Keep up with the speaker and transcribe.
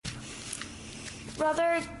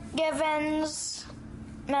Brother Given's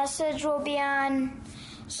message will be on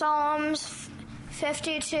Psalms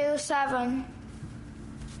 52:7.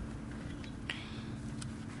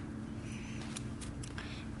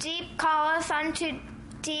 Deep calleth unto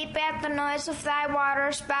deep at the noise of thy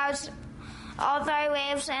waters, bows all thy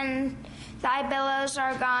waves, and thy billows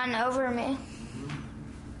are gone over me.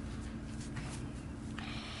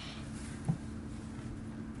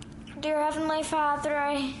 Dear Heavenly Father,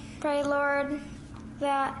 I pray, Lord,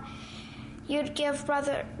 that you'd give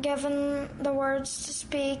Brother Given the words to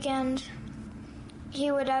speak, and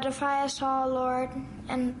he would edify us all, Lord,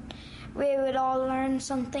 and we would all learn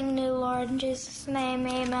something new, Lord. In Jesus' name,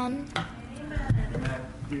 amen. Amen.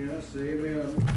 Yes, amen.